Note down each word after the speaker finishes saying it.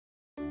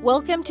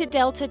Welcome to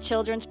Delta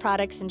Children's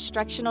Products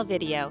instructional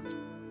video.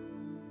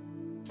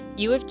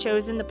 You have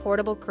chosen the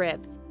portable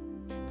crib.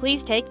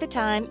 Please take the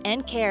time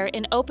and care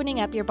in opening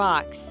up your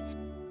box.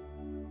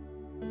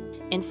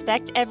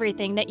 Inspect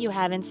everything that you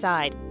have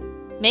inside.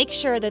 Make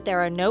sure that there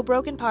are no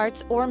broken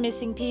parts or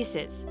missing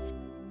pieces.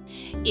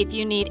 If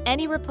you need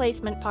any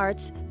replacement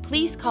parts,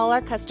 please call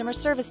our customer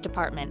service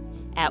department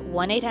at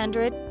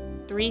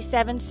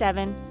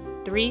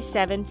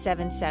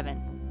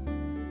 1-800-377-3777.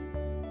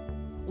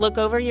 Look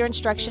over your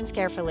instructions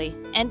carefully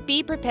and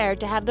be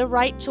prepared to have the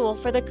right tool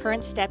for the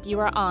current step you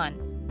are on.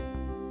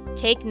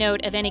 Take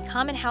note of any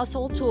common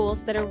household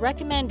tools that are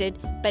recommended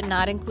but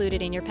not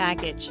included in your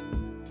package.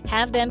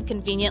 Have them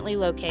conveniently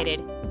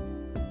located.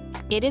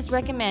 It is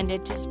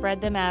recommended to spread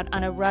them out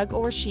on a rug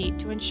or sheet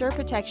to ensure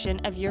protection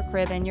of your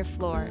crib and your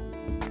floor.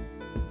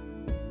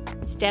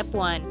 Step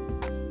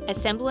 1.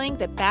 Assembling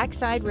the back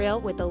side rail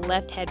with the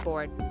left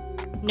headboard.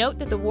 Note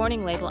that the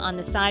warning label on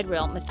the side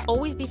rail must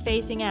always be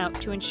facing out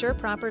to ensure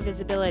proper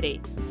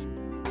visibility.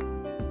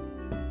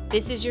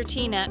 This is your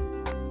T-nut.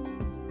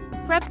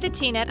 Prep the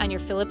T-nut on your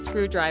Phillips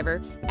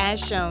screwdriver, as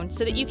shown,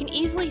 so that you can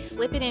easily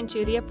slip it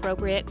into the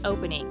appropriate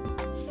opening.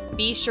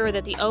 Be sure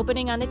that the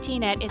opening on the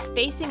T-nut is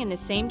facing in the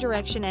same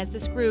direction as the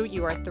screw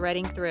you are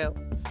threading through.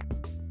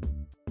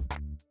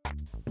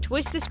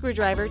 Twist the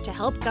screwdriver to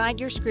help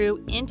guide your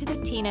screw into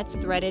the T-nut's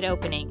threaded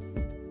opening.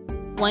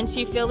 Once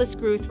you feel the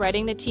screw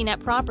threading the T-nut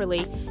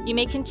properly, you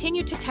may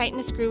continue to tighten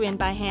the screw in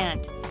by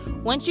hand.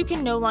 Once you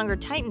can no longer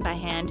tighten by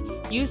hand,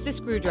 use the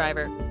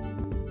screwdriver.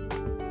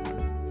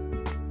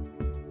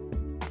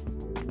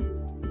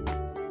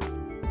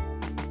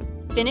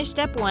 Finish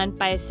step 1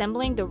 by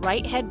assembling the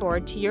right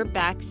headboard to your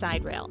back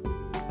side rail.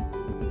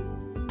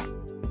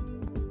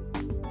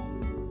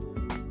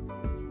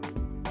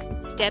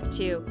 Step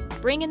 2.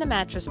 Bring in the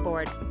mattress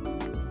board.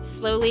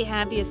 Slowly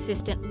have the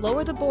assistant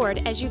lower the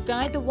board as you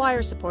guide the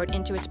wire support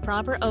into its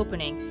proper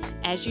opening,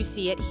 as you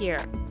see it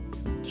here.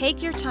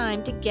 Take your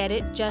time to get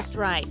it just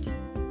right.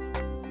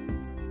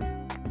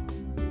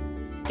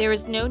 There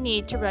is no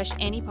need to rush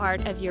any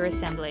part of your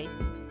assembly.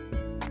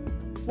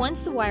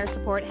 Once the wire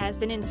support has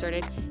been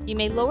inserted, you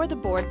may lower the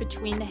board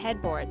between the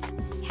headboards.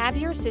 Have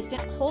your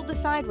assistant hold the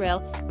side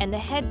rail and the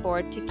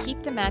headboard to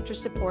keep the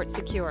mattress support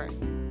secure.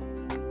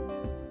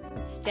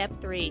 Step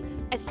 3.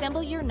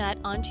 Assemble your nut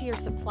onto your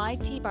supply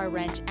T-bar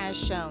wrench as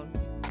shown.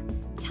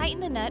 Tighten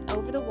the nut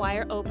over the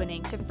wire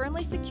opening to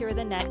firmly secure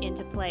the nut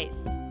into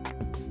place.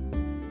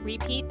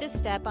 Repeat this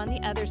step on the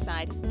other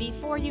side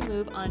before you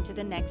move on to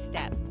the next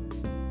step.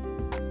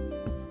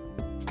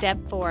 Step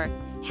 4.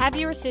 Have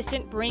your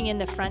assistant bring in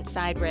the front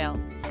side rail.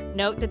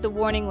 Note that the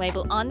warning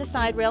label on the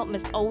side rail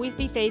must always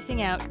be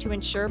facing out to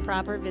ensure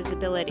proper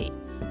visibility.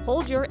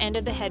 Hold your end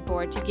of the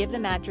headboard to give the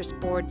mattress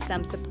board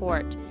some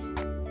support.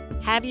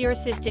 Have your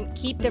assistant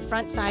keep the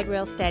front side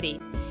rail steady,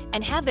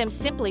 and have them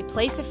simply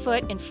place a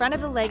foot in front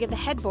of the leg of the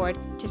headboard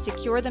to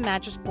secure the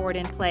mattress board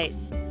in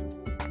place.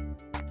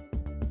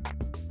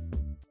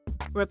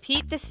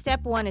 Repeat the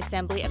step 1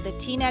 assembly of the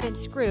T-nut and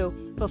screw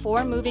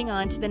before moving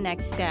on to the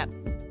next step.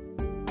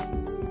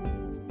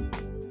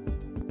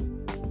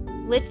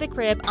 Lift the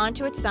crib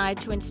onto its side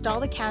to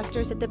install the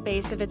casters at the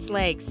base of its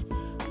legs.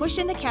 Push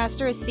in the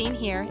caster as seen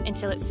here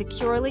until it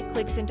securely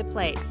clicks into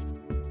place.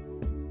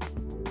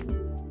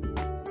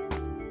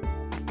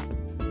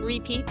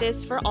 Repeat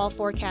this for all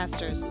 4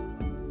 casters.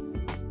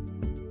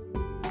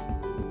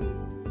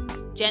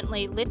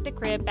 Gently lift the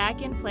crib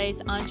back in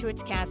place onto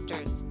its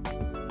casters.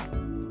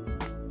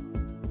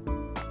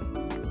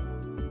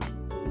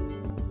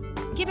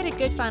 Give it a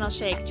good final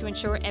shake to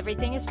ensure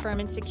everything is firm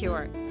and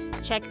secure.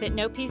 Check that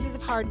no pieces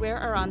of hardware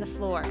are on the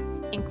floor,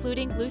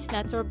 including loose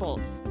nuts or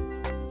bolts.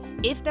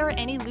 If there are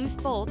any loose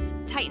bolts,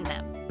 tighten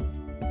them.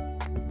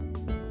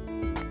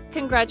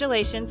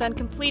 Congratulations on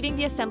completing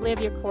the assembly of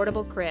your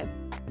portable crib.